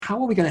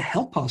how are we going to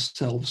help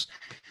ourselves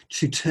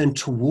to turn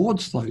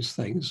towards those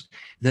things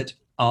that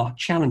are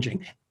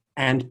challenging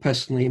and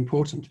personally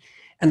important?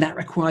 And that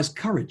requires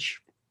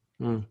courage.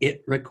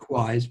 It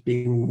requires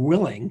being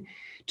willing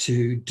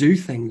to do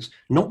things,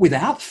 not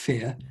without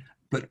fear,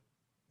 but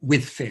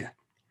with fear.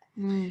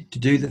 To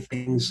do the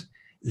things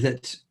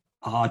that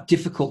are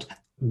difficult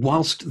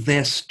whilst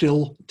they're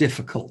still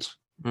difficult.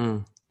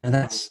 And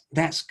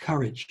that's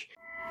courage.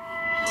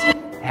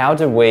 How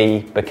do we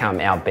become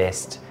our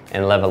best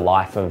and live a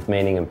life of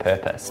meaning and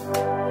purpose?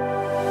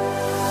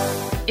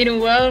 In a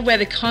world where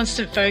the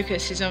constant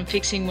focus is on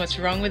fixing what's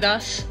wrong with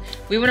us,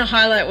 we want to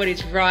highlight what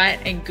is right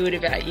and good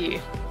about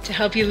you to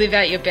help you live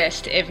out your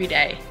best every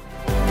day.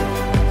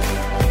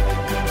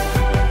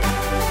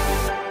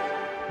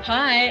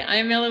 Hi,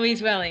 I'm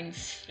Eloise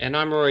Wellings. And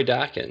I'm Rory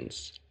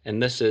Darkins,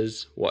 and this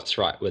is What's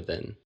Right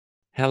Within.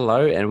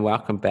 Hello and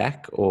welcome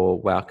back, or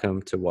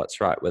welcome to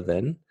What's Right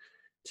Within.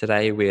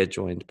 Today we are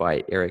joined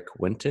by Eric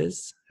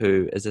Winters,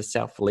 who is a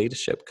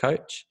self-leadership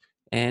coach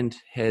and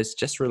has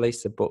just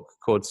released a book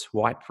called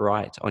Swipe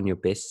Right on Your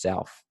Best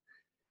Self.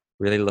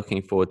 Really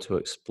looking forward to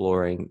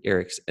exploring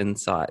Eric's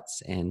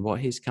insights and what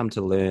he's come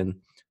to learn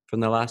from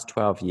the last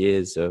 12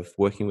 years of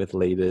working with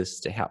leaders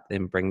to help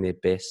them bring their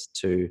best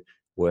to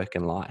work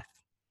and life.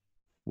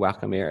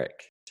 Welcome, Eric.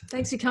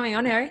 Thanks for coming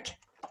on, Eric.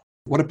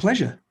 What a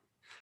pleasure.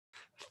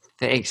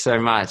 Thanks so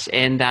much.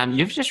 And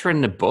you've just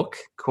written a book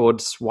called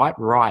Swipe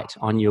Right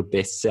on Your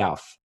Best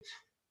Self.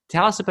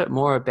 Tell us a bit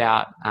more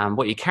about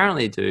what you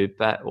currently do,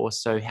 but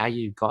also how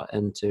you got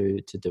into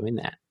doing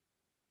that.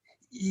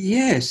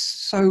 Yes.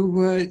 So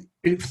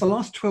for the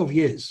last 12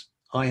 years,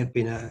 I have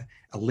been a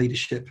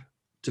leadership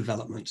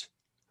development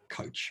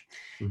coach.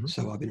 Mm-hmm.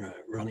 So I've been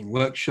running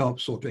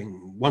workshops or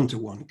doing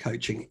one-to-one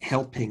coaching,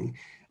 helping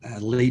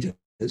leaders,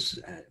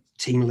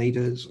 team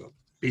leaders or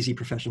busy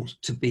professionals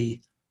to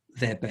be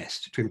their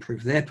best, to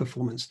improve their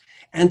performance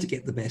and to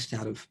get the best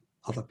out of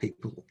other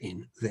people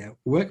in their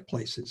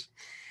workplaces.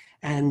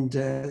 And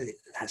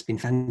that's been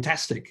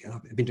fantastic.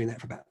 I've been doing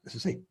that for about, as I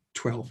say,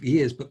 12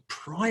 years. But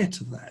prior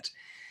to that,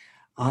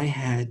 I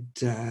had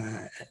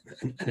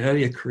an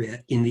earlier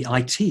career in the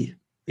IT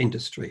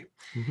industry.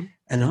 Mm-hmm.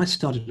 And I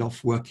started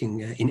off working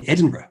in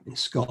Edinburgh, in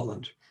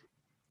Scotland.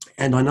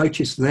 And I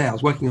noticed there, I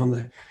was working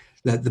on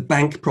the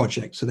bank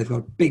project. So they've got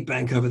a big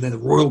bank over there, the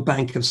Royal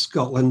Bank of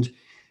Scotland.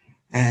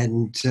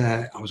 And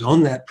I was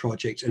on that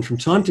project. And from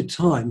time to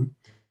time,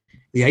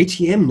 the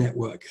ATM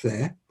network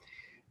there,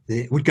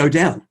 it would go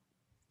down.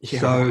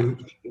 Yeah. So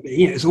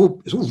it's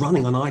all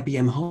running on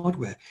IBM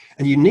hardware.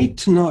 And you need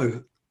to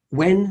know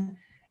when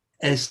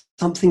as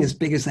something as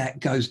big as that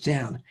goes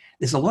down,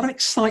 there's a lot of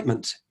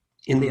excitement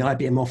in the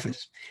IBM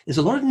office. There's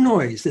a lot of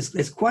noise.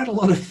 There's quite a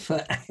lot of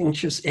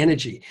anxious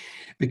energy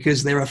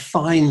because there are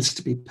fines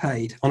to be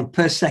paid on a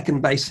per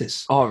second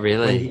basis. Oh,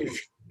 really?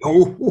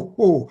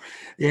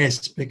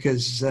 Yes,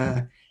 because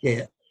the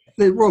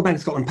Royal Bank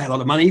of Scotland pay a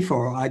lot of money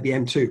for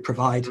IBM to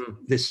provide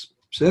this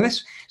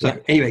service. So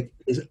anyway,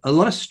 there's a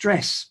lot of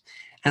stress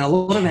and a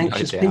lot of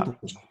anxious people.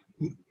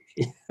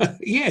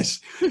 Yes,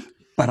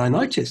 but I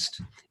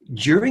noticed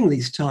during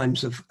these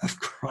times of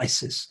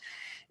crisis,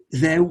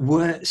 there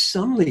were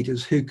some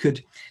leaders who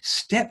could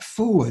step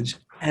forward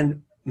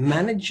and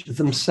manage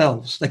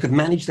themselves. They could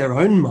manage their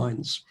own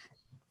minds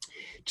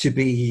to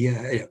be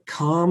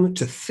calm,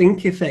 to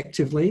think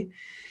effectively,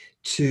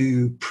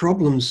 to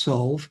problem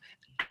solve,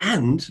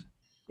 and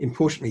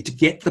importantly, to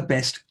get the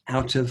best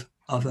out of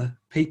other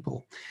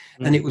people.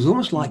 And it was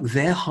almost like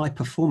their high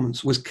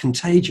performance was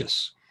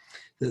contagious,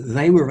 that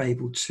they were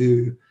able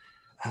to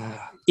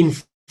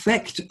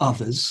infect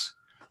others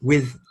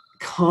with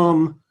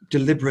calm,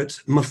 deliberate,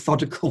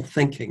 methodical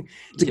thinking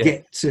to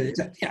get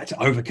to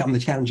overcome the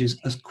challenges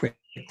as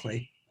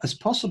quickly as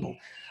possible.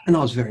 And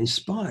I was very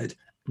inspired.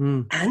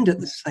 And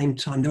at the same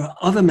time, there are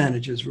other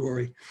managers,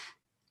 Rory,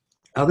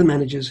 other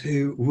managers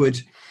who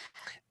would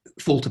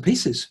fall to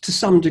pieces to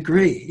some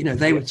degree. You know,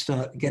 they would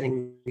start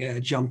getting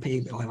jumpy,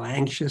 a little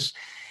anxious,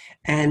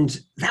 and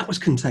that was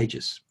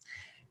contagious.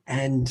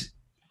 And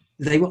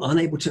they were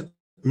unable to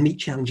meet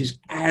challenges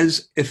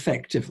as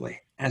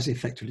effectively as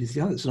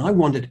the others. And I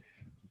wondered,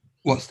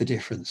 what's the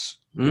difference?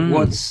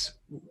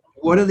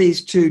 What are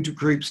these two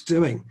groups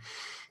doing?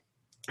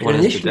 And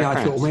initially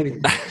I thought, maybe,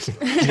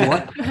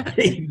 what?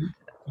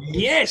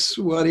 Yes,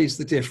 what is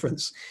the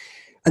difference?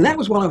 And that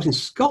was while I was in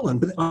Scotland.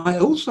 But I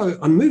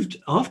moved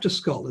after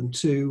Scotland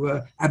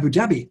to Abu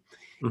Dhabi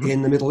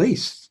in the Middle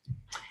East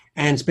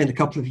and spent a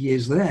couple of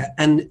years there.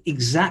 And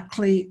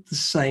exactly the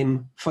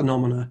same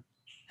phenomena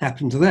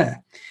happened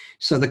there.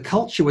 So the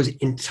culture was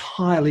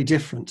entirely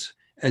different,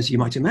 as you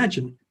might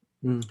imagine.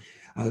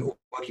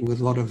 Working with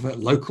a lot of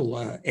local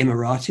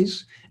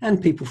Emiratis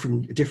and people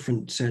from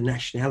different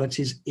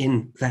nationalities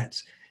in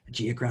that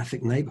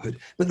geographic neighborhood.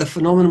 But the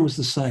phenomenon was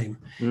the same.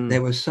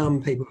 There were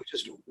some people who were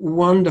just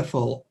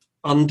wonderful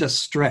under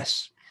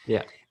stress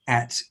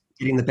at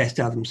getting the best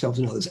out of themselves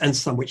and others, and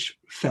some which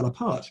fell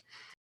apart.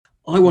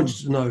 I wanted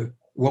to know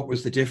what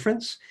was the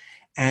difference,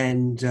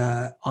 and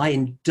I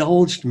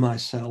indulged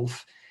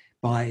myself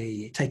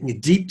by taking a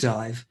deep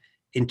dive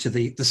into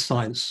the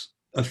science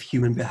of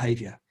human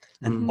behavior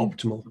and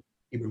optimal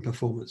human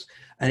performance.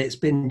 And it's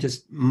been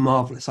just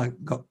marvelous. I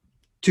got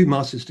 2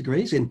 master's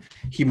degrees in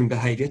human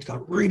behavior. I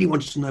really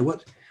wanted to know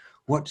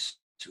what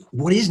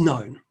is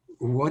known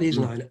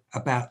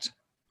about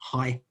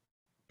high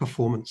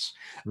performance,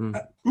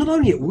 not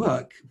only at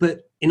work,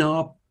 but in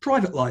our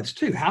private lives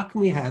too. How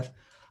can we have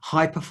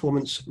high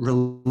performance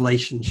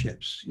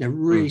relationships,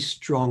 really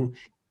strong,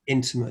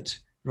 intimate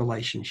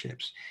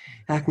relationships?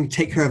 How can we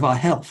take care of our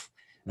health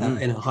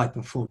in a high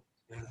performance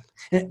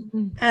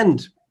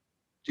and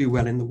do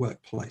well in the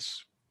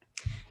workplace?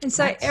 And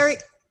so,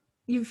 Eric,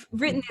 you've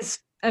written this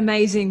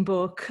amazing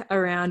book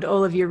around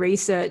all of your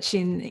research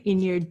in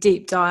your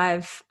deep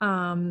dive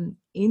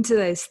into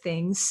those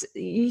things.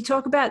 You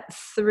talk about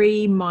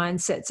 3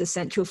 mindsets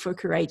essential for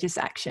courageous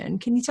action.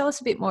 Can you tell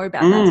us a bit more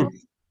about that?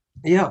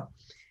 Yeah.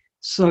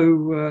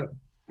 So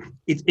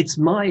it's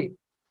my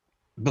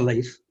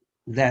belief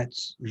that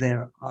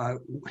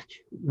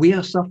we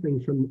are suffering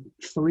from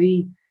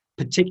 3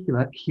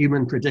 particular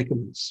human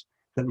predicaments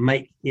that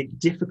make it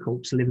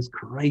difficult to live as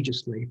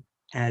courageously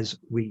as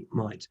we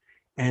might.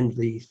 And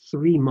the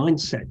 3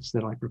 mindsets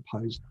that I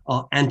propose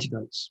are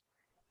antidotes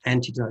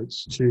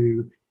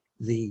to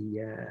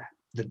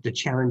the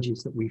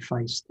challenges that we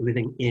face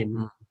living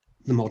in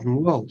the modern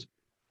world.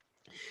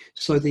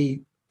 So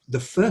the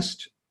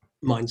first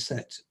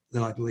mindset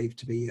that I believe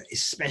to be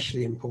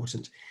especially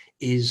important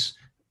is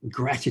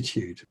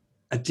gratitude,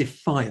 a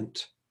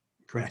defiant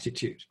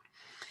gratitude.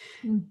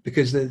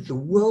 Because the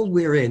world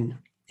we're in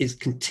is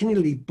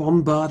continually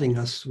bombarding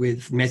us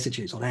with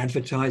messages on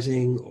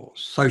advertising or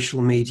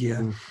social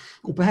media,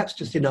 or perhaps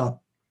just in our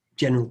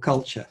general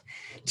culture,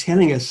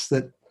 telling us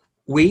that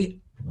we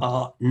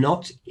are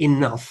not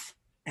enough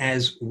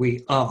as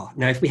we are.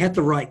 Now, if we had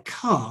the right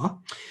car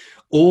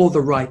or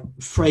the right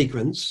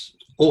fragrance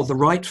or the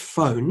right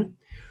phone,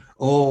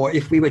 or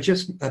if we were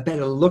just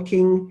better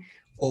looking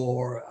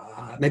or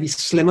maybe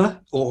slimmer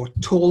or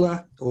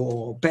taller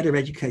or better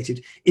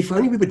educated, if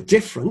only we were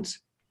different,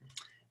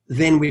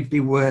 then we'd be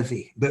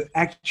worthy. But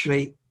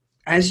actually,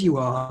 as you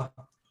are,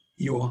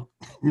 you're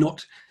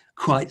not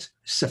quite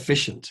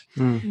sufficient.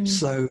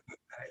 So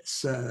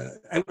it's,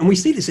 and we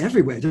see this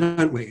everywhere,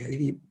 don't we?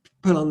 If you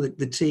put on the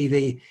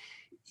TV,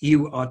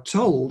 you are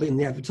told in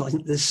the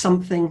advertisement there's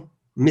something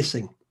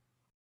missing.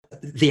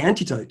 The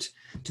antidote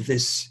to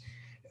this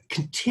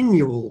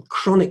continual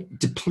chronic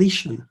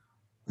depletion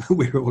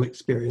we all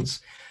experience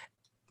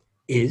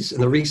is,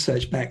 and the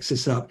research backs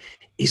this up,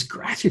 is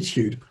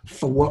gratitude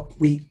for what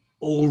we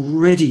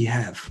already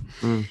have,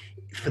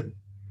 for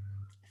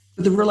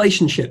the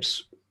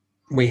relationships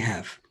we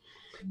have,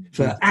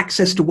 for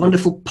access to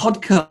wonderful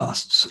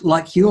podcasts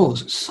like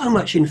yours. So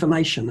much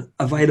information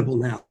available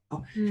now,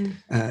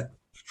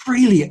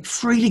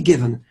 freely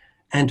given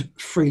and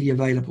freely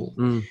available.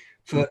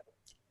 For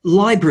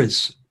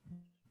libraries,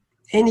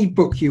 any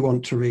book you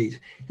want to read,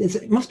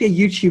 it must be a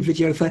YouTube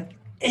video for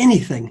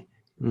anything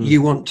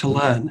you want to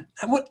learn.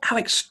 How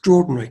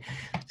extraordinary.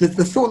 The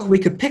thought that we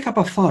could pick up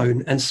a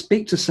phone and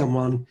speak to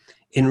someone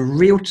in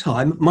real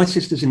time. My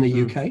sister's in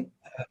the UK,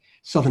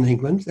 Southern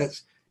England.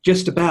 That's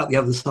just about the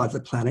other side of the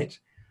planet.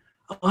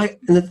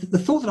 And the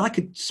thought that I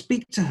could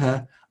speak to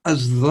her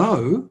as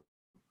though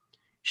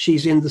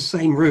she's in the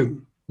same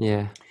room.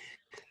 Yeah.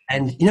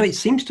 And, it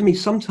seems to me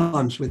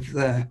sometimes with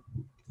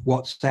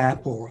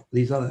WhatsApp or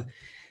these other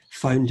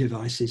phone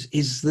devices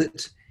is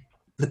that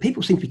the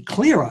people seem to be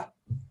clearer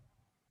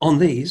on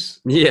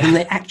these than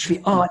they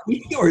actually are.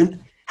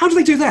 How do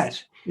they do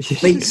that?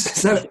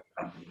 So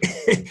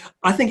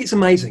I think it's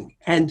amazing.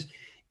 And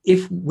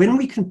when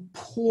we can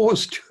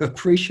pause to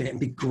appreciate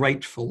and be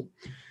grateful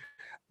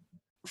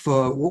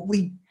for what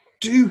we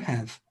do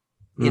have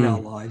in our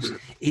lives,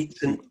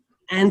 it's an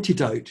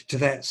antidote to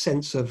that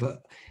sense of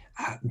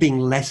being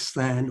less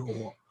than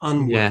or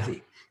unworthy. Yeah.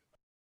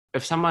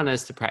 If someone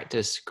is to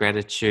practice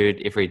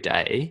gratitude every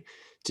day,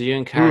 do you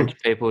encourage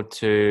people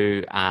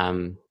to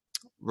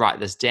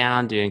write this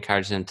down? Do you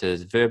encourage them to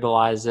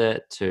verbalize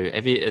it?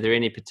 Are there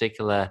any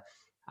particular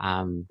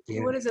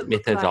What does it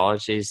look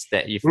methodologies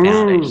that you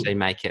found actually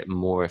make it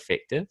more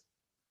effective?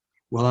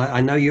 Well,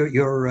 I know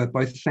you're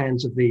both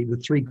fans of the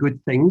 3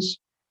 good things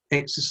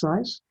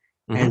exercise.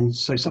 And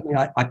so something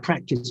I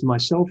practice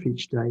myself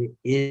each day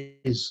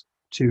is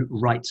to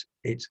write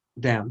it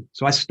down.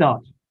 So I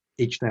start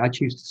each day. I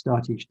choose to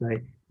start each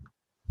day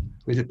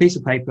with a piece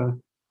of paper,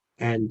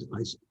 and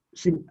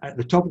at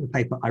the top of the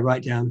paper, I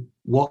write down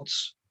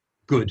what's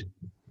good.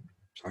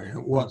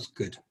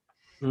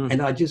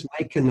 And I just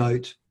make a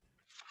note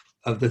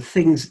of the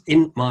things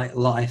in my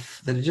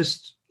life that are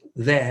just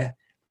there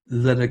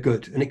that are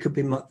good. And it could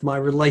be my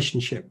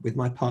relationship with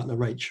my partner,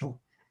 Rachel.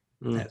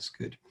 That's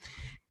good.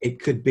 It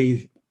could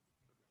be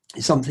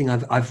something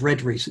I've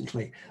read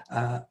recently,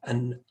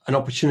 an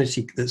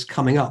opportunity that's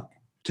coming up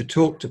to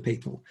talk to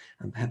people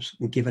and perhaps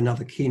give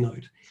another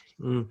keynote.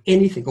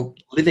 Anything. Or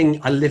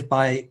I live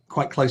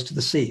quite close to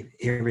the sea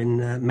here in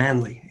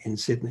Manly in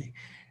Sydney.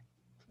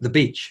 The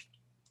beach,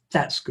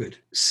 that's good.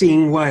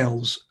 Seeing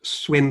whales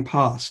swim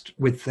past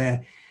with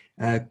their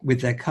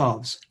with their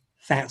calves.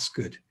 That's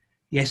good.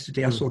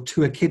 Yesterday I saw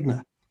two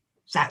echidna.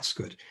 That's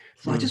good.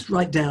 So I just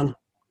write down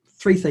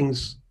 3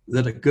 things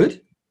that are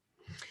good.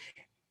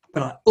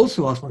 But I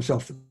also ask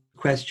myself the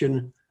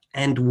question,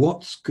 and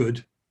what's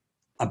good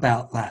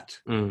about that?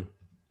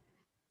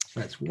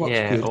 That's what's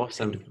good.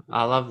 Awesome.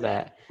 I love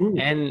that.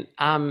 And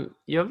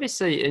you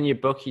obviously, in your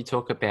book, you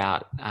talk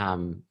about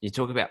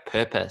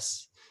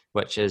purpose,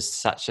 which is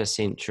such a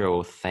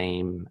central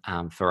theme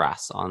for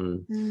us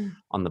on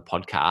the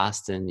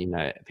podcast,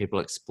 and people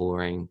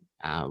exploring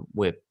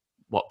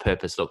what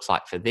purpose looks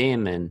like for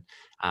them, and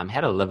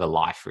how to live a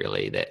life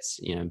really that's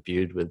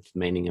imbued with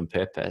meaning and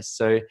purpose.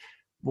 So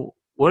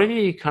what have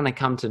you kind of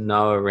come to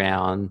know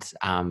around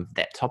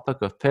that topic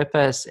of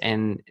purpose,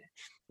 and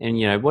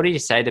what do you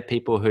say to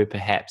people who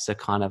perhaps are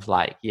kind of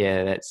like,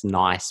 yeah, that's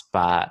nice,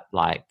 but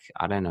like,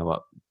 I don't know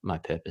what my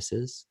purpose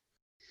is?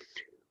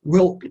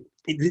 Well,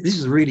 this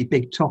is a really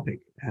big topic,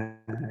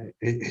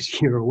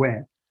 as you're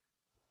aware.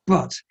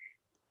 But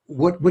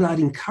what I'd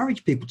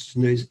encourage people to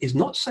do is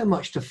not so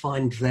much to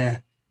find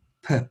their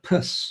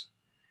purpose,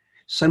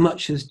 so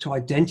much as to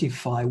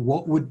identify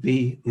what would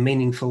be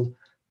meaningful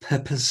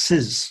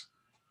purposes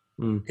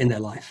in their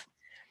life.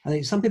 I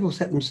think some people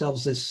set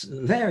themselves this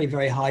very,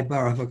 very high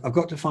bar of, I've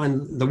got to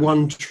find the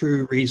one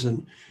true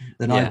reason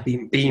that I've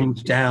been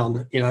beamed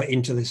down,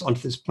 onto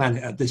this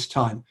planet at this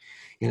time.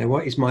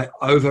 What is my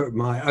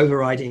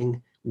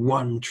overriding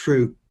one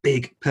true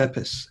big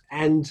purpose?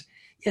 And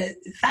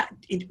that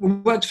it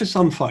works for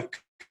some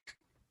folk,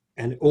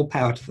 and all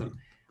power to them.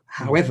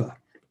 However,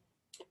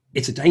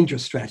 it's a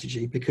dangerous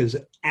strategy, because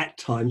at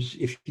times,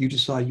 if you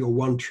decide your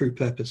one true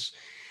purpose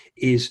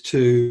is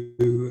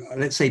to,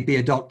 let's say, be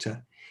a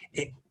doctor,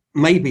 it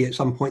may be at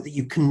some point that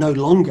you can no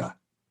longer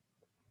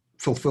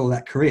fulfill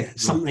that career.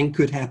 Something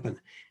could happen.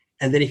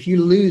 And then if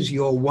you lose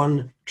your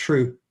one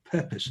true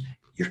purpose,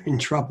 you're in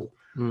trouble.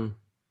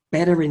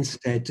 Better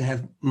instead to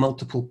have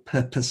multiple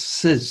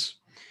purposes.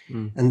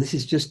 And this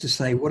is just to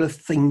say, what are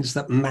things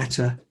that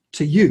matter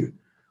to you?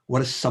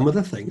 What are some of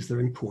the things that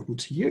are important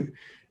to you?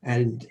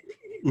 And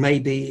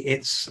maybe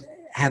it's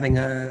having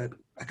a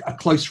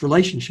close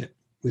relationship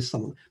with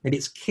someone. Maybe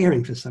it's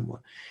caring for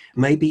someone.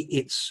 Maybe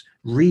it's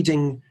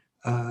reading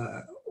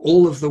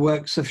all of the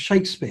works of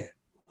Shakespeare.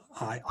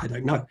 I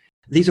don't know.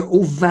 These are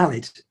all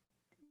valid.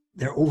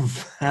 They're all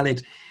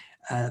valid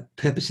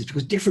purposes,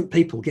 because different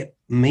people get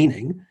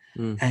meaning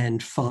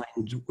and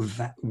find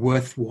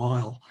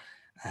worthwhile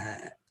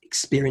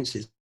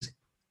experiences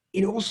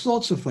in all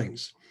sorts of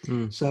things.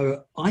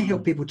 So I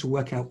help people to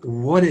work out,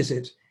 what is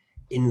it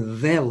in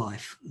their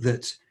life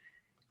that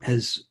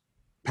has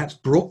perhaps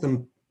brought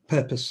them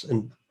purpose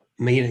and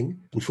meaning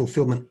and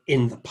fulfillment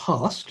in the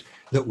past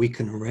that we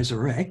can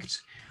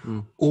resurrect,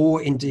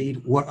 or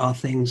indeed what are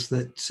things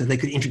that they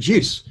could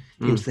introduce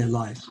into their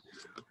lives.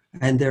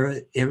 And there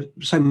are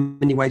so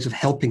many ways of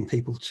helping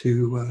people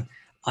to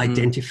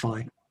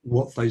identify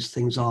what those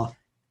things are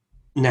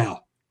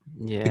now,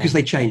 because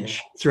they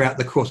change throughout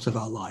the course of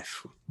our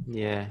life.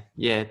 Yeah,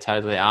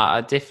 totally.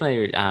 I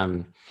definitely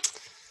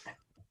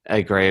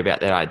agree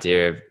about that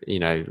idea of,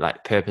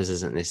 like, purpose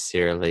isn't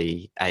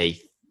necessarily a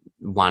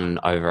one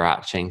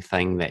overarching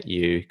thing that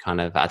you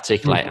kind of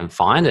articulate and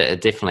find.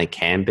 It definitely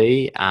can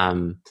be,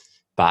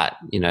 but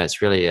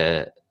it's really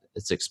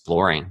it's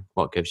exploring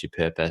what gives you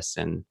purpose.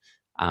 And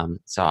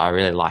so I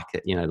really like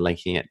it,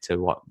 linking it to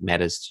what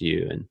matters to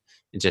you, and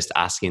just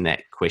asking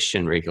that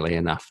question regularly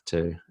enough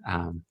to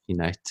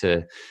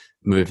to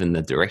move in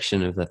the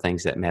direction of the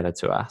things that matter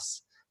to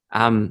us.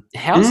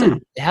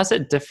 How's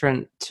it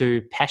different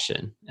to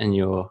passion in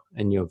your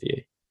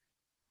view?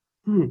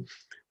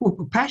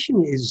 Well,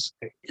 passion is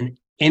an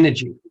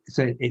energy.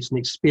 So it's an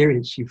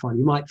experience you find.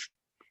 You might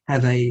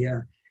have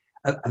a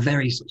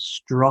very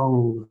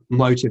strong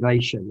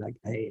motivation, like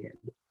a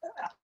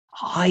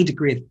high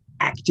degree of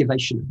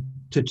activation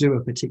to do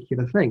a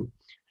particular thing.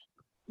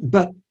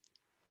 But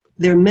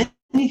there are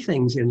many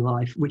things in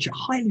life which are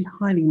highly,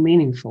 highly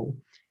meaningful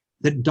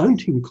that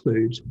don't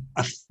include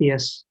a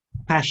fierce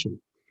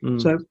passion.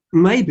 So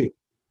maybe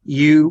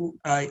you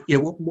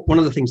one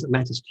of the things that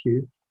matters to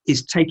you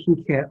is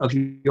taking care of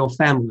your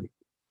family.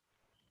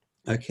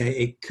 Okay,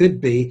 it could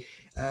be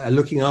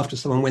looking after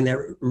someone when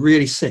they're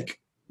really sick,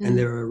 and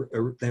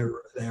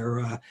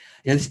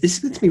this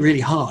gets me really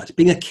hard.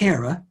 Being a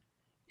carer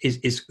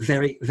is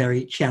very,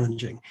 very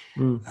challenging.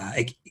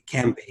 It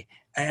can be,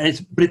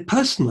 but it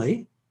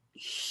personally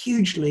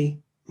hugely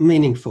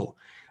meaningful.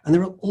 And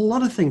there are a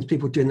lot of things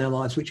people do in their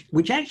lives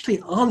which actually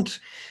aren't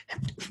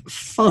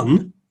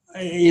fun.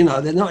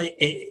 They're not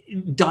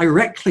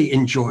directly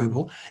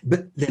enjoyable,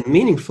 but they're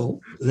meaningful,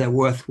 they're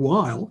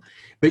worthwhile.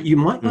 But you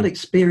might not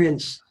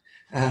experience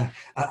a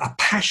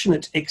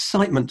passionate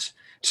excitement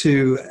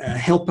to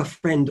help a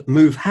friend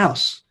move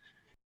house.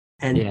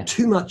 And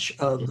too much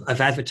of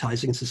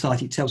advertising in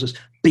society tells us,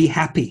 be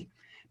happy,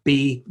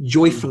 be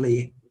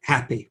joyfully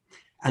happy.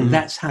 And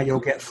that's how you'll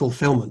get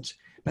fulfillment.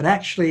 But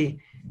actually,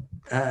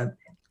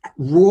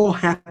 raw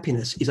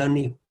happiness is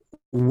only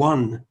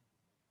one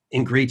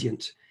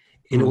ingredient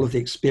in all of the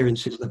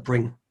experiences that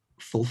bring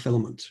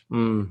fulfillment.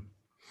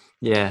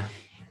 Yeah.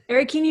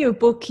 Eric, in your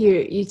book,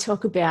 you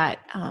talk about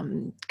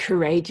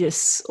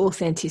courageous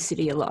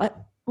authenticity a lot.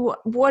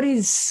 What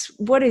is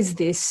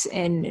this,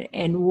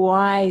 and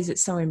why is it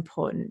so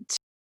important?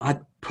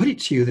 I'd put it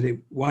to you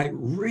that why it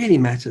really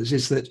matters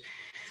is that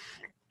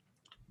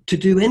to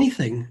do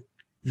anything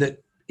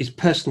that is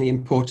personally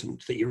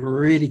important, that you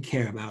really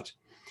care about,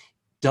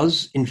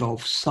 does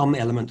involve some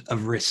element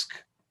of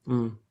risk.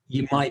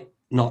 You might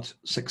not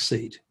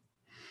succeed.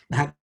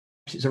 Perhaps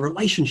it's a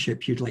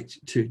relationship you'd like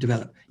to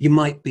develop. You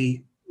might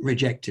be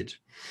rejected.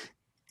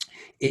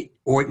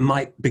 Or it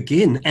might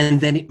begin and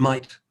then it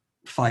might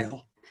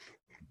fail.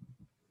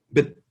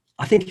 But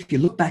I think if you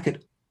look back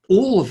at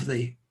all of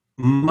the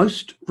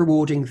most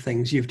rewarding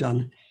things you've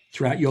done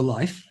throughout your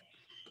life,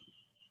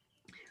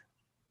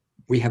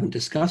 we haven't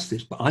discussed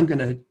this, but I'm going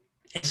to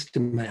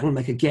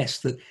make a guess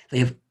that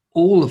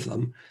all of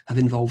them have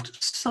involved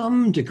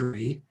some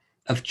degree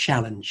of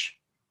challenge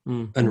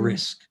and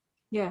risk.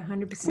 Yeah,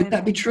 100%. Would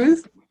that be true?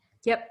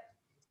 Yep,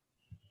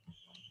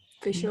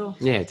 for sure.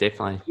 Yeah,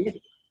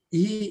 definitely.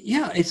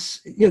 Yeah,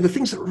 it's the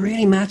things that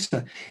really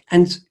matter.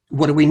 And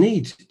what do we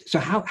need? So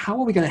how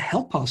are we going to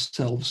help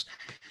ourselves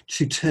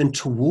to turn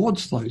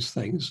towards those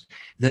things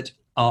that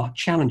are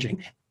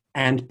challenging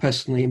and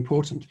personally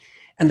important?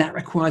 And that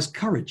requires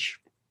courage.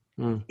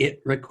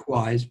 It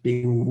requires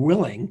being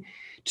willing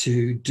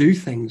to do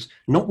things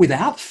not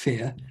without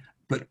fear,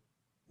 but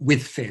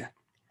with fear.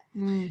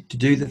 To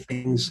do the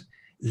things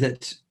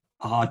that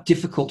are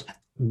difficult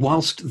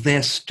whilst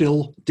they're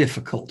still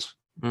difficult.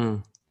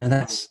 And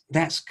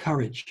that's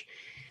courage.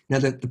 Now,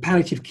 the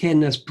palliative care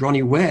nurse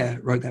Bronnie Ware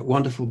wrote that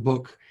wonderful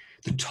book,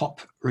 The Top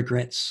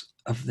Regrets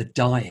of the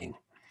Dying.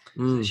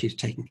 So she's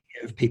taking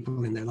care of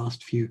people in their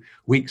last few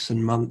weeks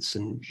and months,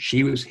 and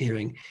she was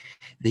hearing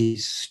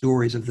these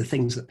stories of the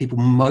things that people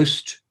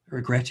most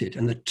regretted.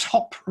 And the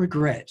top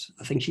regret,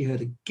 the thing she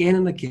heard again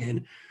and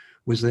again,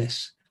 was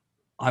this: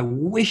 I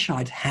wish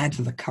I'd had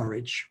the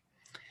courage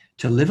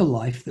to live a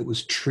life that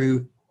was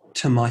true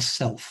to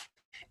myself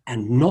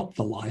and not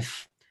the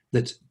life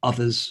that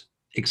others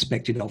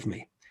expected of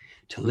me.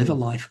 To live a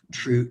life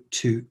true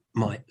to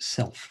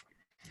myself.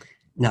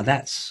 Now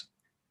that's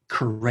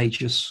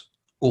courageous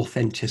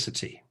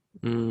authenticity.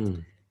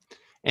 And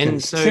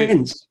so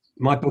since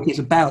my book is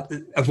about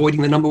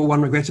avoiding the number one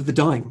regret of the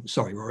dying.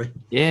 Sorry, Rory.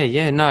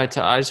 No, I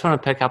just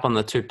want to pick up on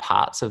the two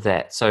parts of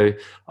that. So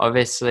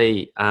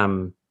obviously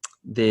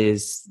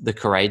there's the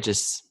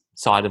courageous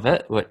side of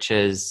it, which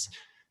is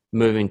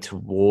moving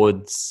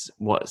towards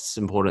what's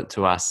important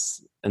to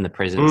us in the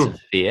presence of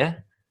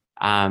fear.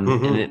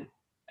 And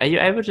are you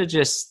able to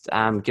just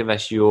give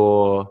us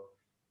your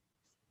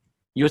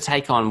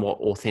take on what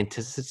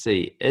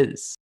authenticity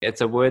is?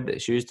 It's a word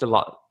that's used a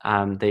lot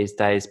these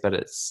days, but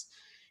it's,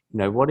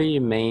 what do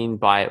you mean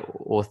by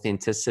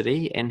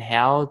authenticity, and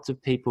how do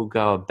people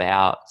go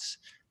about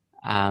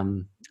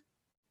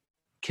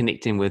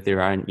connecting with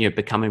their own,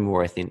 becoming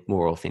more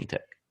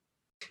authentic?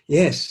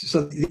 Yes,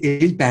 so it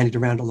is bandied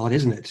around a lot,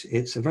 isn't it?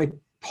 It's a very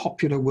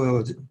popular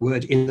word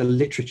in the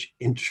literature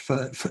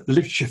for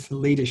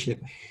leadership,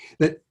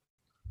 that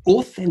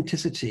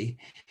authenticity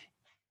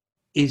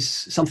is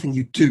something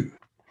you do.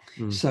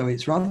 So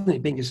it's, rather than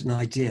it being just an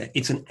idea,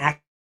 it's an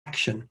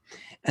action,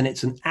 and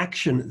it's an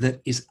action that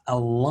is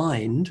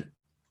aligned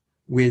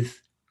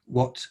with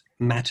what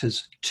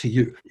matters to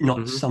you,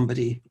 not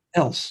somebody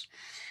else.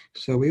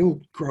 So we all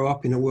grow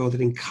up in a world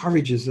that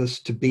encourages us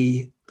to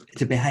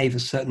behave a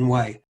certain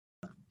way.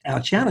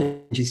 Our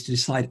challenge is to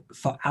decide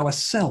for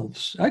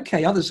ourselves.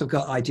 Okay, others have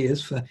got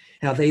ideas for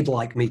how they'd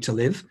like me to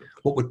live,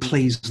 what would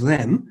please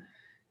them.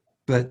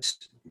 But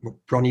what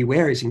Bronnie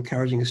Ware is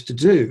encouraging us to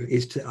do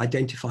is to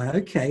identify,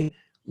 okay,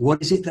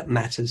 what is it that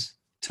matters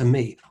to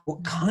me?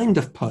 What kind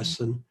of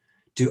person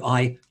do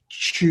I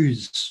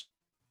choose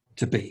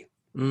to be?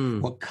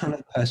 What kind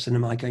of person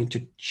am I going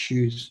to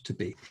choose to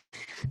be?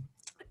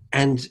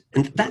 And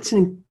that's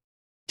an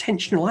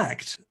intentional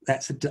act.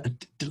 That's a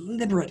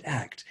deliberate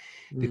act,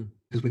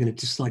 because we're going to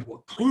decide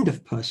what kind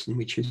of person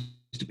we choose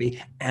to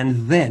be,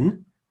 and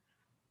then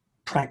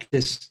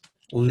practice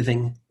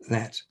living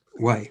that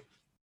way.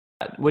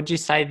 Would you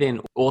say then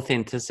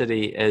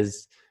authenticity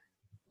is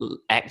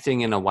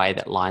acting in a way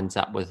that lines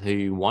up with who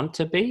you want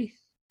to be?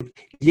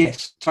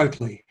 Yes,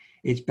 totally.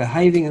 It's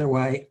behaving in a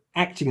way,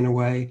 acting in a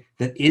way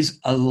that is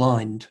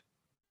aligned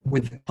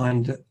with the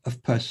kind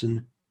of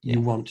person you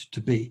want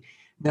to be.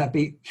 Now, it'd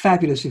be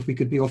fabulous if we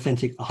could be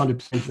authentic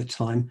 100% of the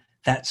time.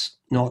 That's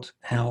not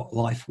how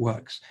life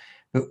works.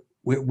 But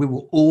we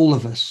will, all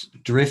of us,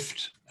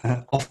 drift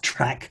off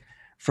track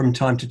from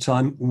time to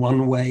time,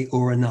 one way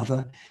or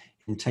another,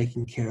 in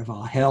taking care of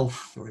our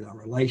health or in our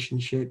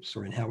relationships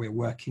or in how we're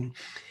working.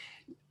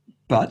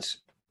 But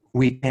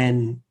we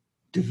can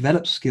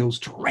develop skills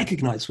to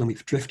recognize when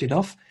we've drifted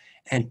off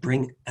and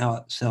bring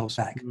ourselves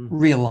back,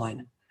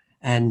 realign,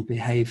 and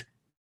behave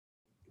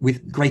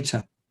with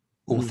greater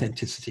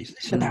authenticity.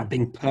 It's about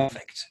being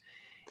perfect.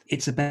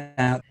 It's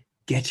about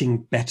getting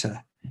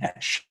better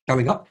at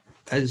showing up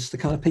as the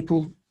kind of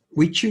people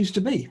we choose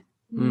to be.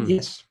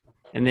 Yes.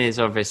 And there's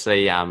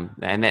obviously,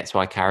 and that's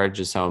why courage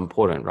is so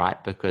important,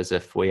 right? Because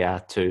if we are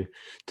to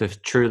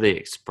truly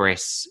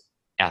express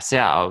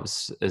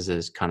ourselves is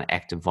this kind of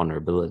act of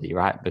vulnerability,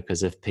 right?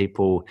 Because if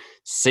people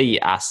see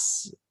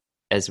us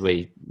as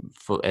we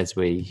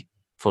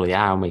fully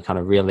are, and we kind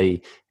of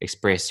really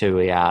express who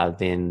we are,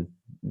 then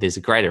there's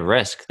a greater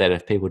risk that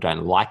if people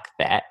don't like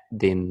that,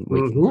 then we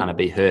can kind of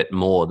be hurt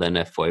more than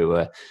if we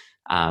were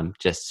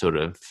just sort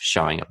of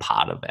showing a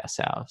part of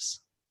ourselves.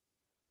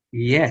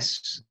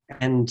 Yes,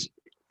 and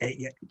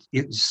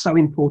it's so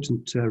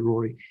important,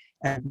 Rory.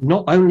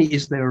 Not only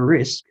is there a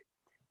risk,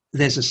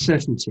 there's a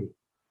certainty.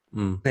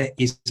 There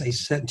is a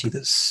certainty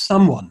that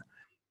someone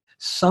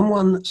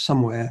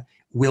somewhere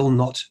will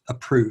not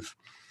approve.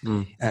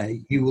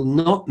 You will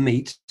not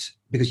meet,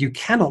 because you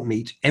cannot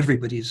meet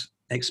everybody's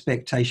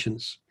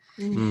expectations.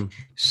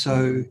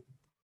 So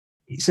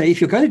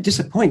if you're going to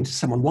disappoint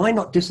someone, why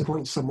not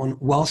disappoint someone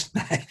whilst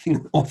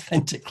behaving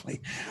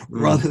authentically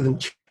rather than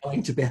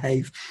trying to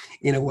behave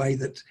in a way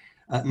that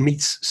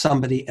meets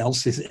somebody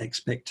else's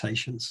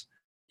expectations?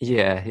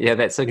 Yeah,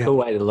 that's a cool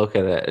way to look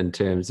at it in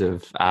terms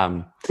of,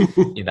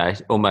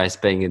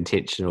 almost being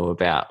intentional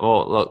about,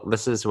 well, look,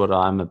 this is what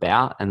I'm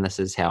about and this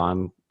is how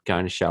I'm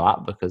going to show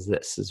up because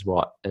this is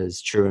what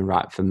is true and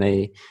right for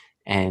me.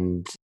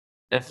 And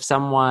if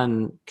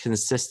someone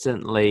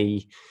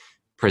consistently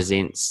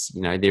presents,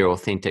 their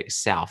authentic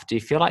self, do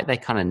you feel like they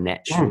kind of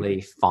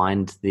naturally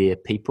find their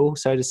people,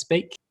 so to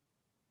speak?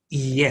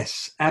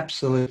 Yes,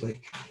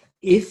 absolutely.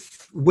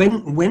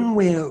 When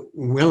we're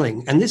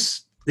willing, and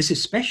this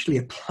especially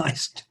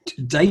applies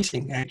to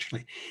dating,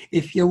 actually,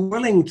 if you're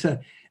willing to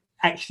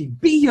actually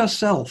be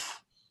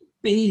yourself,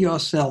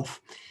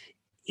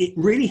 it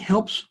really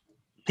helps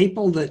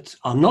people that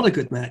are not a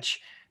good match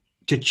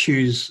to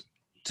choose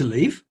to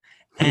leave,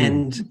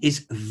 and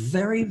is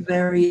very,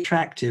 very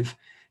attractive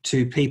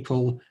to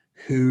people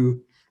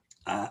who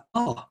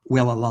are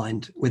well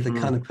aligned with the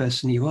kind of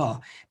person you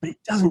are. But it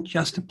doesn't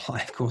just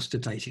apply, of course, to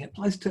dating. It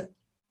applies to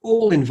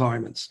all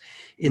environments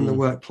in the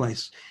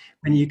workplace.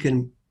 When you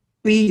can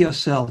be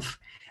yourself,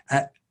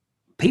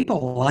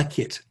 people like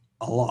it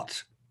a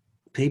lot.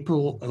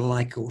 People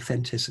like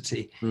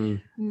authenticity.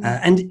 And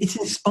it's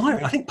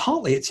inspiring. I think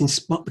partly it's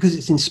because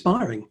it's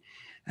inspiring.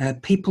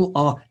 People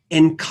are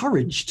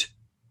encouraged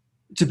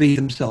to be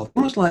themselves.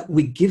 Almost like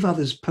we give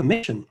others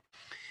permission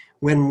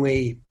when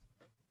we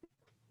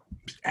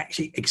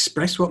actually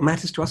express what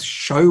matters to us,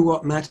 show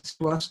what matters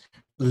to us,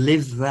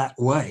 live that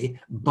way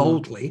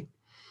boldly.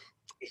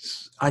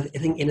 I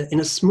think in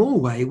a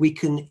small way, we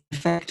can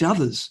affect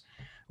others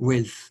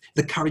with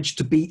the courage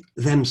to be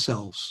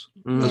themselves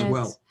as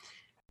well.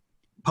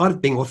 Part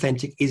of being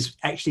authentic is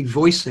actually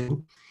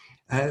voicing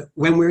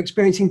when we're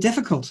experiencing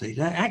difficulty.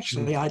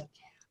 Actually, I'm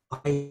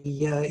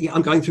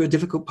going through a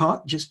difficult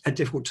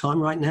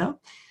time right now.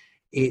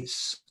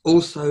 It's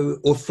also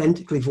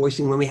authentically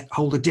voicing when we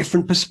hold a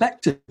different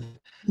perspective.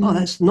 Oh,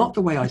 that's not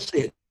the way I see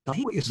it. I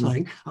hear what you're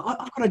saying.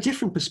 I've got a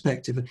different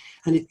perspective,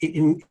 and it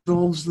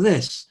involves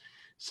this.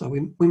 So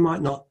we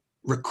might not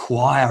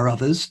require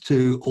others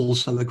to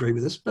also agree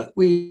with us, but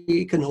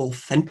we can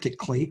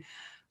authentically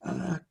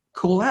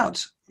call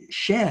out,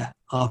 share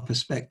our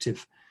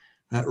perspective.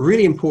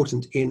 Really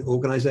important in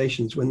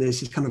organizations when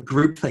there's this kind of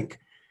groupthink.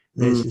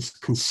 There's this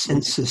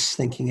consensus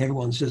thinking,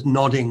 everyone's just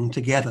nodding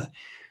together.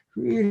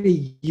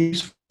 Really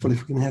useful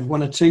if we can have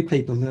one or two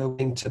people who are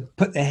willing to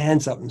put their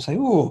hands up and say,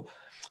 oh,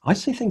 I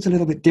see things a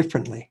little bit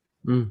differently.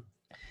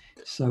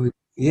 So,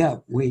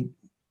 we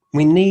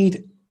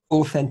need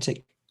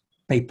authentic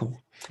people.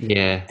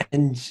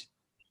 And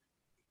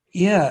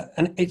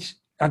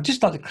I'd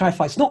just like to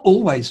clarify, it's not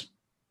always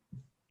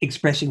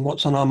expressing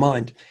what's on our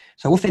mind.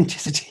 So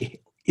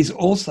authenticity is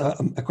also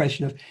a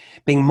question of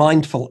being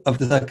mindful of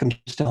the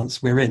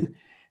circumstance we're in.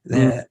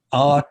 There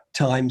are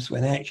times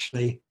when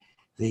actually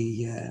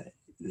the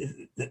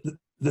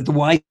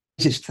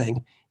wisest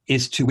thing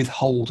is to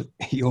withhold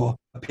your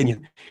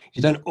opinion.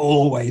 You don't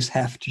always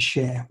have to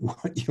share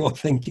what you're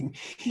thinking.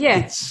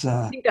 I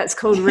think that's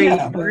called reading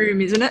the room,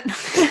 isn't it?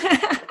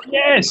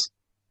 Yes,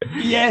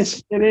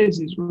 it is.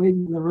 It's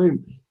reading the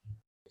room.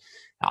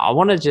 I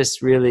want to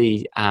just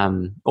really,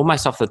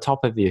 almost off the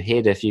top of your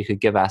head, if you could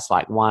give us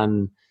like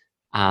one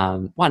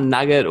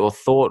nugget or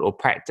thought or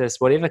practice,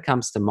 whatever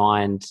comes to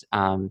mind,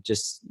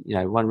 just,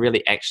 one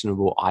really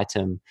actionable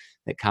item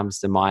that comes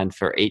to mind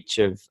for each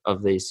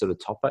of these sort of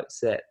topics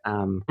that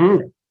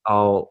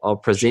I'll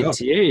present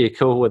to you. You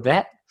cool with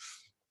that?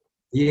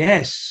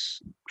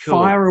 Yes. Cool.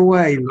 Fire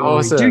away, Rory.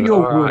 Awesome. Do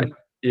your All work. right.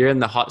 You're in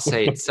the hot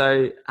seat.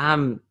 So,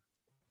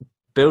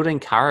 building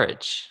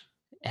courage,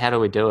 how do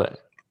we do it?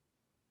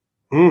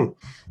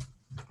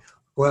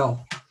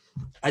 Well,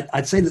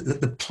 I'd say that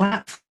the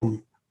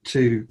platform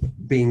to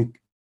being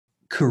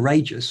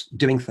courageous,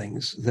 doing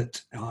things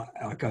that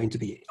are going to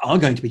be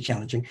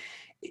challenging,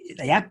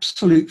 the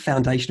absolute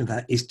foundation of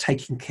that is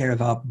taking care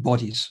of our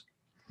bodies.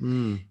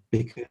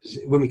 Because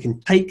when we can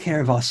take care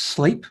of our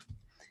sleep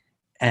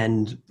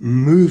and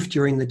move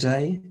during the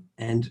day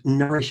and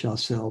nourish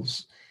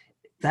ourselves,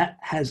 that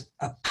has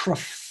a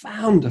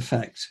profound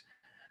effect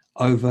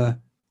over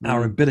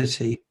our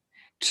ability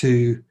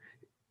to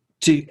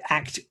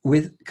act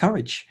with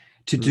courage,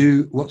 to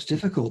do what's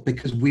difficult,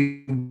 because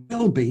we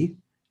will be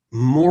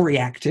more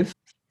reactive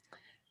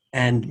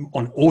and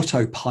on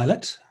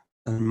autopilot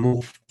and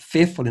more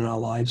fearful in our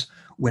lives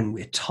when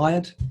we're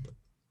tired,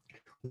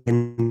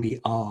 when we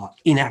are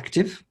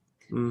inactive,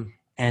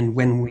 and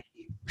when we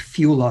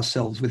fuel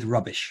ourselves with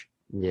rubbish.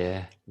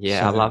 Yeah, So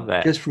I love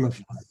that. Just from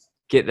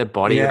get the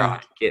body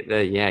right, get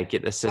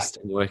the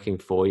system working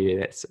for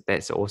you.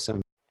 That's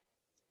awesome.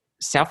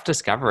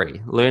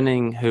 Self-discovery,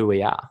 learning who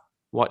we are.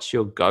 What's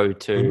your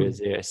go-to? Is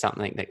there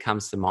something that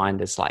comes to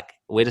mind? Is like,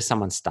 where does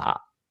someone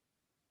start?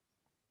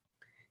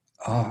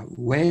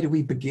 Where do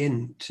we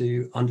begin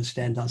to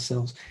understand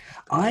ourselves?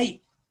 I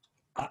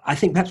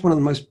think perhaps one of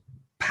the most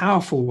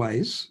powerful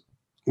ways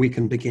we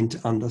can begin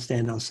to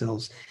understand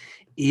ourselves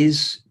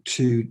is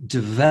to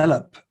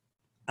develop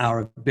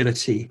our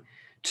ability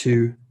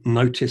to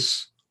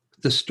notice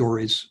the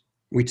stories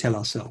we tell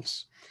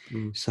ourselves.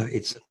 So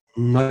it's a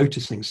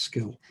noticing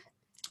skill.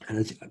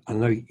 And I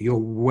know you're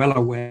well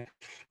aware,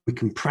 we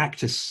can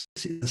practice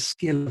the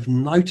skill of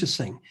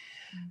noticing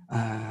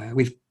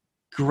with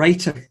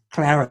greater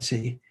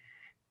clarity,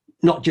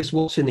 not just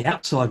what's in the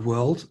outside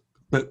world,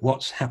 but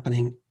what's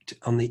happening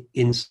on the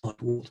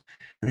inside world.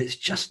 And it's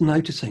just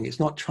noticing. It's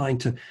not trying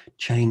to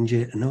change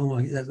it.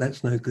 And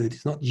that's no good.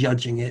 It's not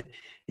judging it.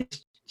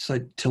 So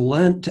to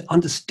learn to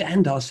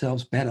understand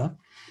ourselves better,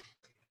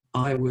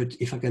 I would,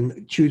 if I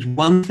can choose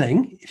one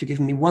thing, if you're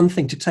giving me one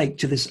thing to take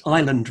to this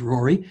island,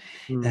 Rory,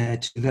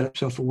 to develop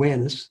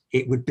self-awareness,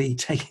 it would be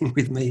taking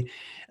with me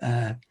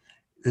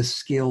the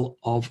skill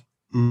of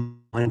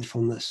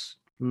mindfulness.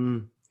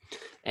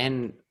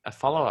 And a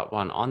follow-up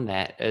one on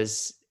that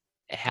is,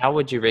 how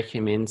would you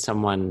recommend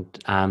someone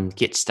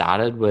get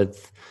started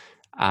with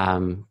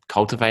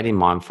cultivating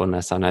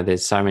mindfulness? I know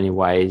there's so many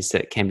ways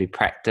that can be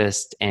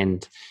practiced,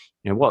 and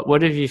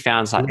what have you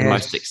found is like the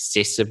most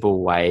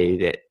accessible way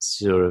that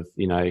sort of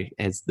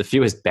has the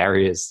fewest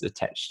barriers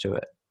attached to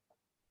it?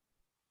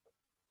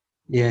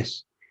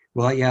 Yes.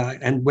 Well, yeah.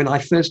 And when I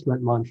first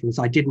learned mindfulness,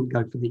 I didn't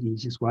go for the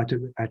easiest way.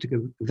 I took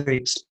a very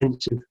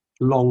expensive,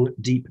 long,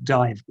 deep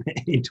dive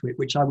into it,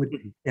 which I would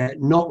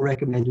not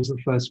recommend as the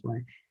first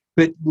way.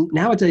 But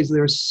nowadays,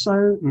 there are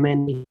so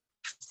many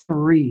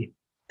free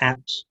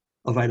apps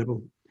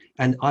available.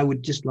 And I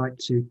would just like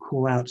to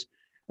call out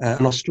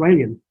an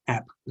Australian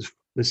app,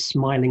 the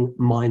Smiling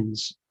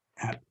Minds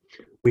app,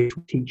 which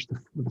will teach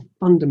the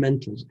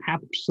fundamentals,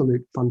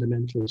 absolute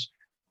fundamentals.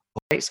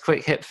 Next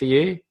quick hit for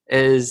you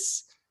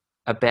is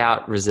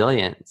about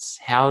resilience.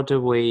 How do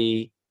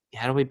we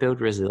build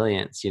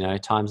resilience?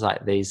 Times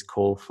like these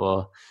call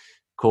for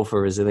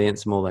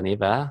resilience more than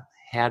ever.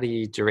 How do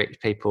you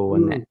direct people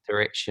in that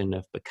direction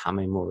of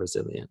becoming more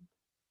resilient?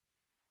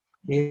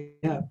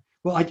 Yeah.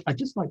 Well, I'd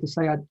just like to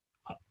say I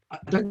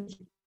don't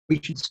think we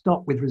should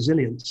stop with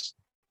resilience.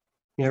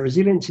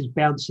 Resilience is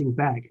bouncing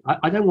back.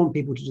 I don't want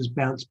people to just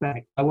bounce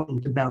back. I want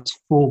them to bounce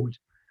forward.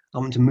 I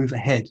want to move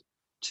ahead,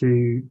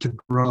 to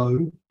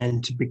grow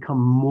and to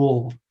become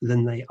more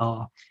than they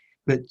are.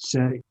 But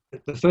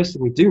the first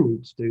thing we do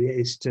need to do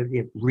is to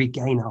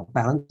regain our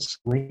balance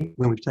when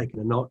we've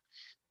taken a knot.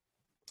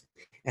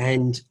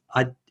 And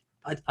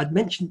I'd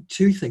mention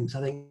two things.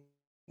 I think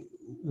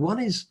one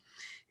is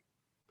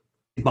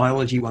the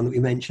biology one that we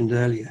mentioned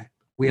earlier.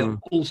 We are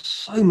all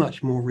so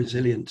much more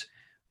resilient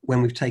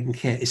when we've taken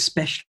care,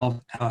 especially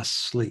of our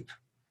sleep,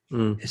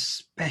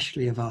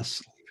 especially of our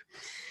sleep.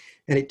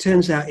 And it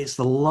turns out it's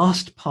the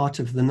last part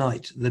of the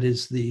night that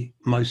is the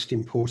most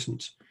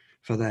important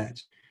for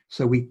that.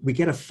 So we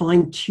get a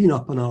fine tune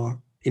up on our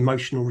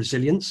emotional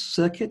resilience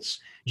circuits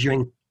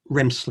during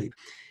REM sleep.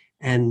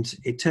 And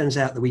it turns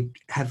out that we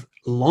have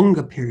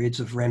longer periods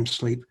of REM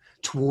sleep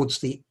towards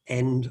the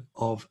end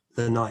of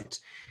the night.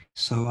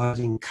 So I'd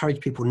encourage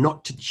people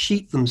not to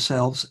cheat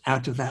themselves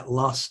out of that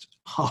last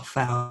half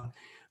hour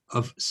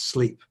of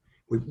sleep.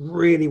 We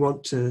really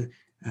want to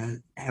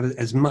have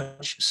as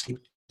much sleep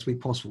as we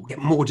possible, get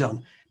more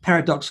done.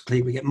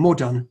 Paradoxically, we get more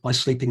done by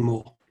sleeping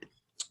more.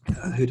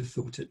 Who'd have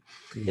thought it?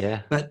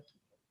 Yeah. But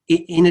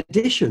in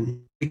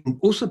addition, we can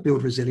also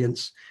build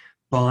resilience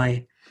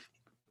by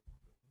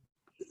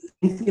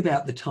thinking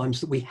about the times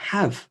that we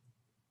have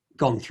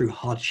gone through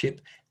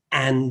hardship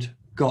and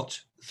got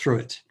through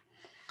it.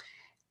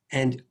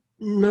 And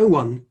no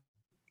one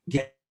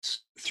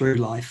gets through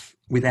life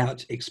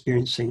without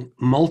experiencing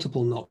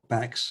multiple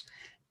knockbacks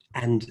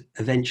and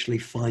eventually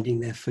finding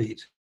their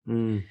feet.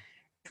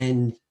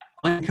 And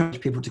I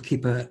encourage people to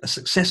keep a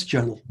success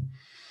journal,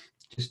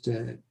 just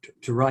to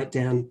write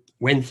down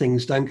when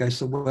things don't go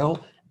so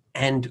well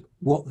and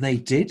what they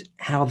did,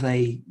 how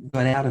they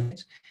got out of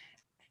it,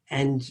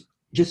 and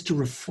just to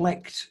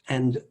reflect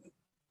and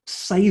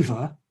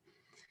savor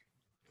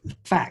the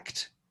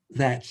fact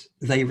that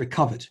they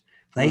recovered.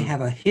 They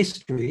have a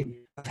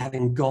history of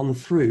having gone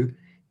through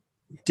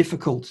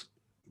difficult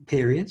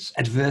periods,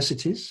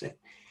 adversities,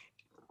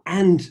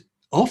 and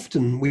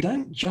often we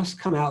don't just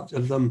come out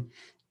of them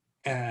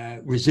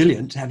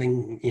resilient,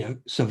 having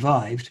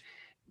survived,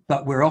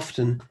 but we're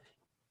often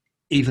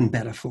even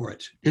better for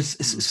it.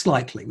 Just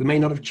slightly. We may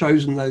not have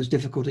chosen those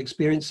difficult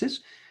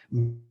experiences,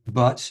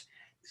 but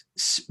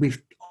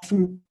we've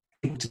often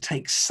been able to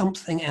take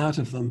something out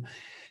of them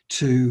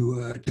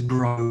to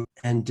grow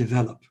and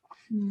develop.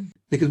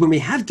 Because when we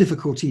have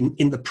difficulty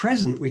in the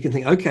present, we can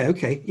think,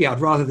 okay, yeah,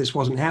 I'd rather this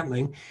wasn't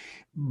happening,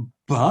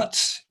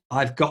 but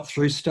I've got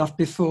through stuff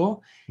before,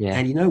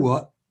 and you know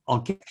what? I'll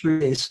get through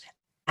this,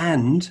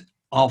 and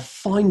I'll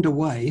find a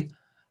way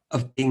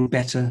of being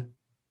better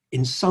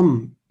in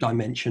some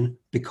dimension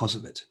because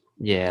of it.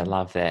 Yeah, I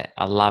love that.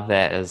 I love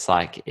that. It's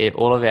like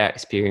all of our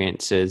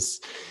experiences,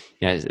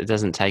 it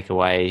doesn't take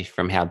away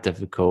from how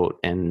difficult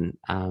and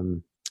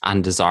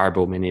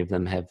undesirable many of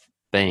them have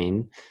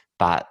been,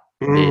 but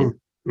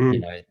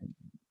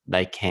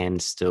they can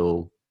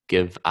still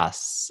give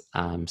us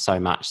so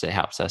much that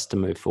helps us to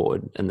move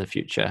forward in the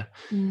future.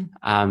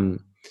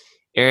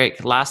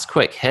 Eric, last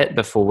quick hit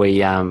before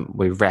we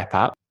wrap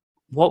up.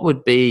 What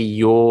would be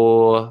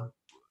your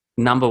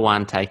number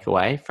one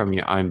takeaway from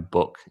your own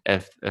book?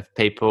 If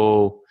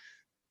people,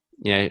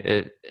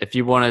 if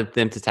you wanted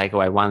them to take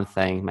away one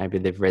thing, maybe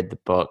they've read the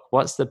book,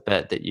 what's the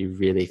bit that you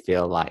really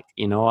feel like,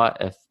 you know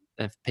what,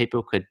 if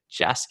people could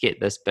just get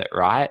this bit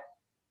right,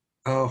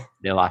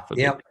 their life would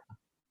be better?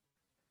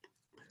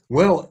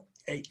 Well,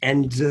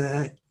 and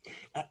the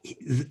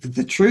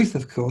truth,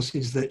 of course,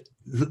 is that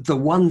the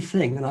one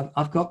thing, and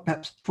I've got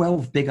perhaps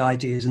 12 big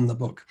ideas in the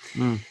book,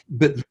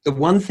 but the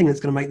one thing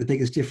that's going to make the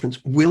biggest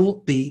difference will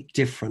be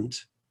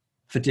different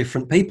for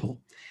different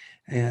people,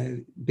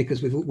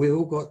 because we've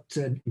all got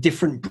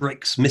different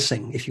bricks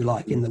missing, if you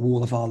like, in the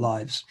wall of our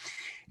lives.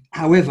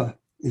 However,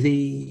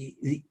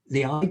 the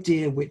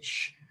idea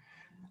which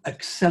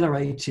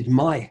accelerated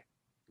my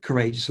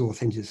courageous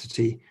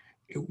authenticity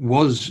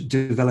was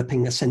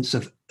developing a sense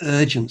of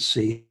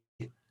urgency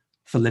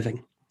for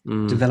living.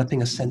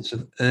 Developing a sense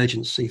of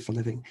urgency for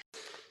living.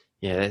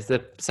 Yeah,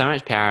 there's so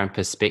much power and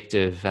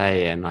perspective,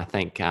 and I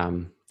think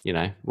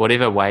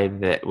whatever way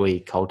that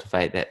we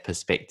cultivate that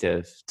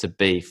perspective to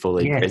be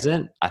fully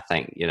present, I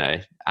think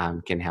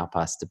can help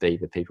us to be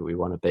the people we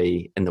want to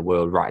be in the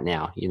world right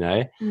now.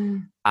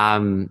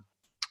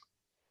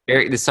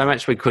 Eric, there's so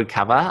much we could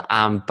cover,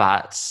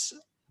 but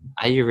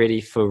are you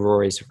ready for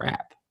Rory's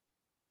wrap?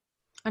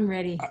 I'm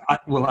ready.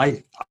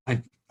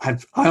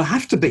 I'll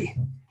have to be.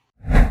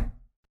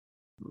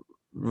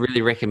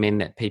 Really recommend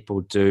that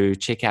people do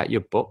check out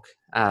your book,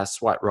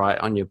 Swipe Right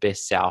on Your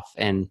Best Self.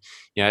 And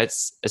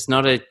it's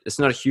not a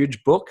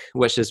huge book,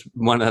 which is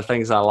one of the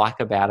things I like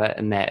about it,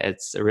 and that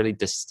it's a really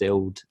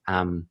distilled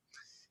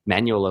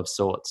manual of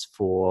sorts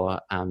for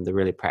the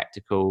really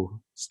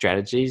practical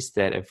strategies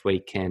that if we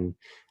can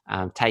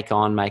take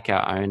on, make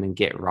our own, and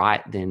get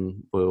right,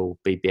 then we'll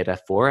be better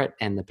for it,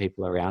 and the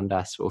people around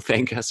us will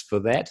thank us for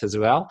that as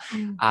well.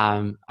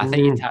 I think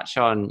you touch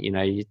on,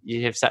 you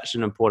have such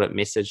an important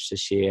message to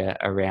share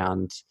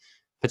around,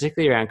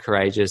 particularly around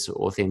courageous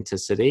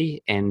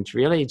authenticity, and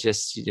really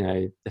just,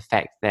 the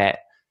fact that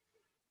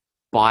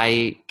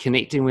by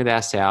connecting with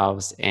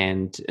ourselves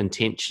and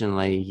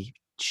intentionally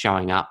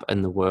showing up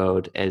in the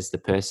world as the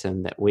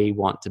person that we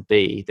want to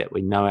be, that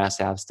we know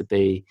ourselves to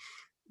be,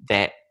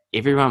 that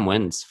everyone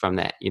wins from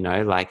that.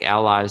 Like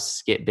our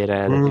lives get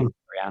better, the people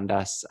around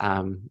us,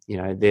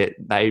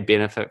 they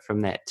benefit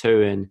from that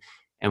too,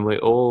 and we're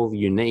all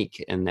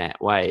unique in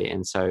that way.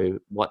 And so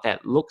what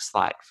that looks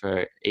like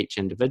for each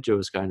individual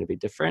is going to be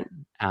different,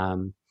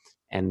 and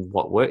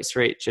what works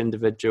for each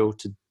individual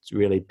to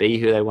really be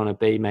who they want to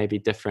be may be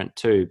different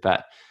too.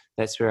 But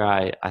that's where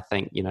I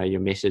think your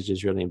message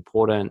is really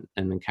important,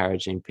 and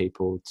encouraging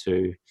people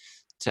to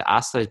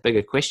ask those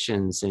bigger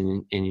questions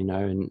and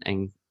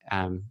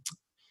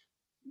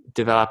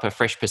develop a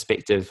fresh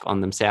perspective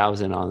on themselves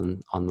and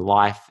on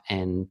life,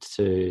 and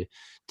to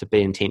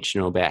be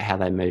intentional about how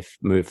they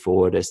move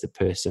forward as the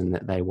person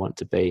that they want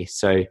to be.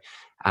 So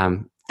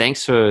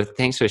thanks for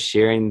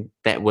sharing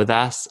that with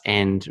us,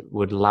 and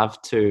would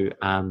love to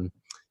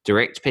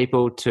direct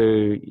people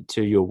to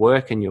your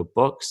work and your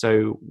book.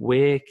 So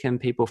where can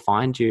people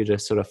find you to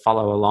sort of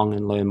follow along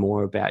and learn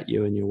more about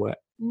you and your work?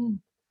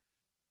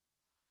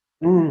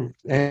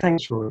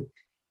 Thanks, Rory.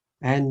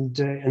 And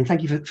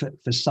thank you for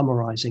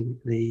summarising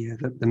the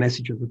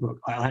message of the book.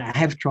 I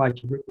have tried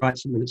to write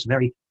something that's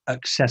very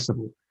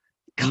accessible,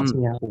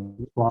 cutting out all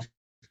the fluff,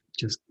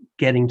 just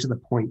getting to the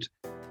point.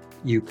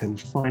 You can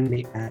find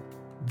me at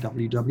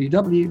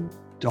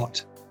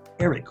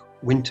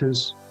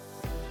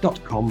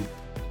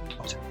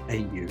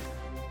www.ericwinters.com.au.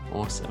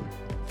 Awesome.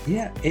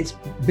 Yeah, it's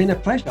been a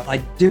pleasure. I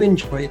do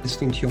enjoy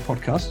listening to your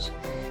podcasts.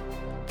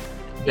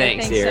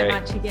 Thanks, Eric. So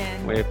much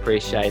again. We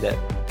appreciate it.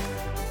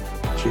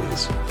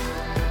 Cheers.